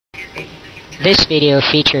This video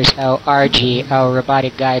features how RG, our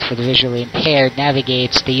robotic guide for the visually impaired,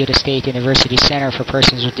 navigates the Utah State University Center for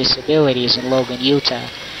Persons with Disabilities in Logan, Utah.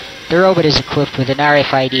 The robot is equipped with an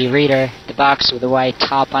RFID reader, the box with a white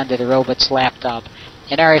top under the robot's laptop,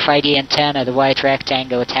 an RFID antenna, the white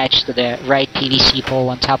rectangle attached to the right PVC pole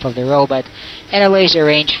on top of the robot, and a laser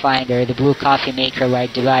rangefinder, the blue coffee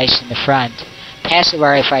maker-like device in the front. Passive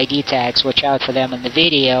RFID tags, watch out for them in the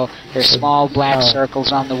video. They're small black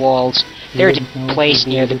circles on the walls. They're placed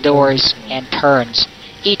near the doors and turns.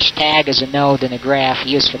 Each tag is a node and a graph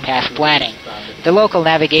used for path planning. The local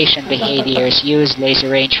navigation behaviors use laser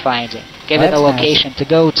range-finding. Given the location to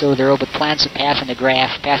go to, the robot plants a path in the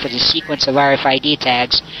graph, path with a sequence of RFID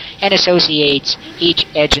tags, and associates each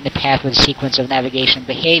edge in the path with a sequence of navigation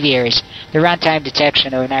behaviors. The runtime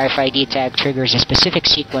detection of an RFID tag triggers a specific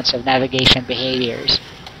sequence of navigation behaviors.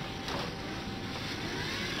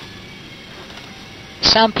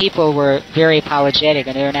 Some people were very apologetic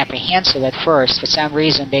and they were apprehensive at first. For some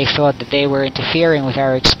reason they thought that they were interfering with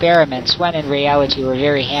our experiments, when in reality we were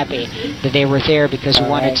very happy that they were there because we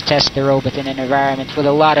wanted to test the robot in an environment with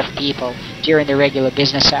a lot of people during the regular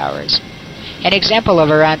business hours. An example of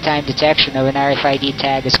a runtime detection of an RFID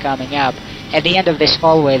tag is coming up. At the end of this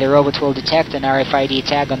hallway, the robot will detect an RFID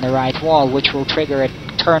tag on the right wall, which will trigger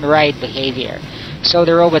a turn right behavior. So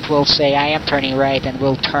the robot will say, "I am turning right," and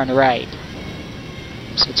will turn right.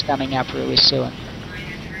 So it's coming up really soon.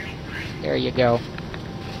 There you go.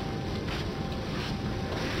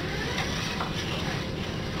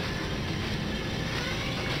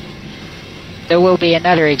 There will be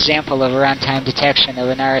another example of a runtime detection of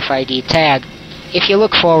an RFID tag. If you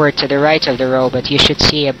look forward to the right of the robot, you should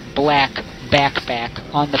see a black backpack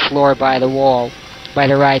on the floor by the wall, by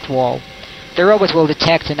the right wall. The robot will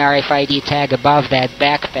detect an RFID tag above that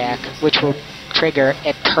backpack, which will trigger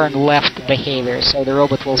a turn left behavior. So the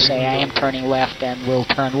robot will say, "I am turning left," and will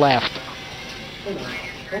turn left.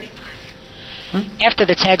 After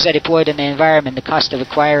the tags are deployed in the environment, the cost of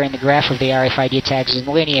acquiring the graph of the RFID tags is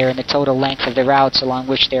linear in the total length of the routes along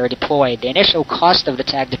which they are deployed. The initial cost of the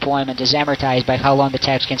tag deployment is amortized by how long the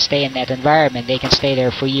tags can stay in that environment. They can stay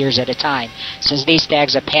there for years at a time. Since these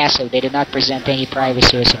tags are passive, they do not present any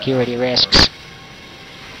privacy or security risks.